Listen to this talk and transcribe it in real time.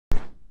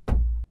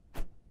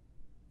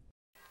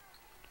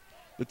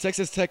The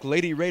Texas Tech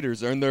Lady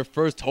Raiders earned their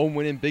first home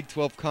win in Big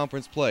 12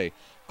 Conference play,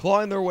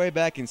 clawing their way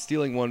back and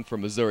stealing one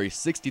from Missouri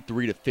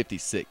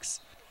 63-56.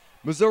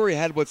 Missouri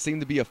had what seemed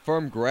to be a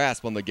firm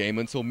grasp on the game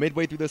until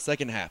midway through the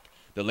second half.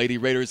 The Lady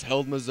Raiders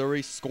held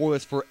Missouri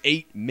scoreless for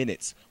 8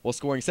 minutes, while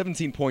scoring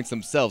 17 points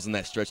themselves in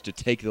that stretch to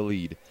take the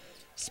lead.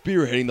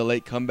 Spearheading the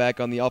late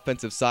comeback on the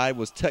offensive side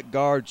was Tech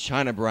guard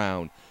China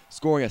Brown,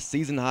 scoring a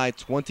season-high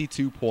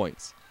 22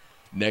 points.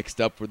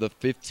 Next up for the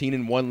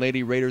 15-1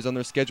 Lady Raiders on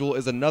their schedule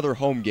is another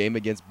home game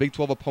against Big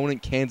 12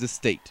 opponent Kansas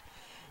State,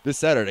 this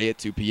Saturday at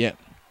 2 p.m.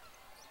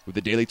 With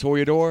the Daily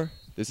Toreador,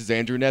 this is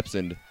Andrew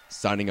Nepsund,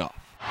 signing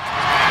off.